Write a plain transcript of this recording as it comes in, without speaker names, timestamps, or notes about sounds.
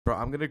Bro,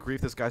 I'm gonna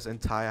grief this guy's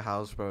entire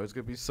house, bro. It's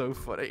gonna be so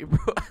funny, bro.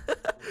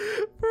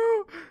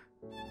 Bro.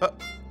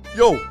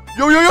 Yo!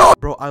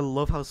 Bro, I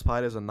love how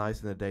spiders are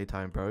nice in the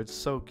daytime, bro. It's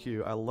so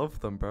cute. I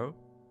love them, bro.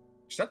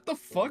 Shut the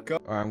fuck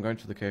up. Alright, I'm going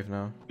to the cave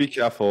now. Be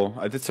careful.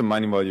 I did some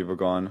mining while you were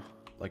gone.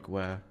 Like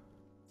where?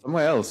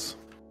 Somewhere else.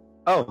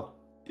 Oh,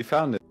 you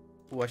found it.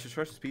 Oh, I should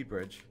try the speed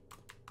bridge.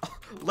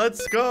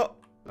 Let's go!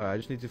 Alright, I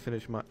just need to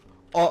finish my...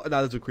 Oh,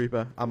 now there's a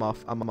creeper. I'm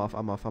off.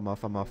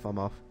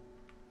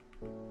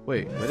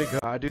 Wait, where'd it go?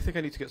 I do think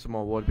I need to get some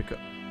more wood because...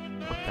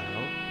 What the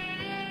hell?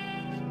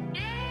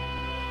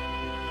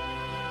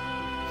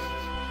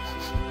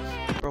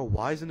 Bro,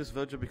 why isn't this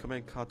villager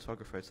becoming a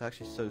cartographer? It's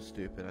actually so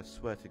stupid, I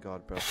swear to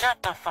God, bro. Shut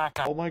the fuck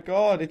up. Oh my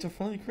God, it's a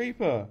friendly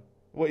creeper.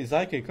 Wait,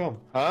 Zyke, come.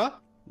 Huh?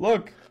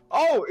 Look.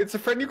 Oh, it's a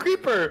friendly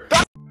creeper.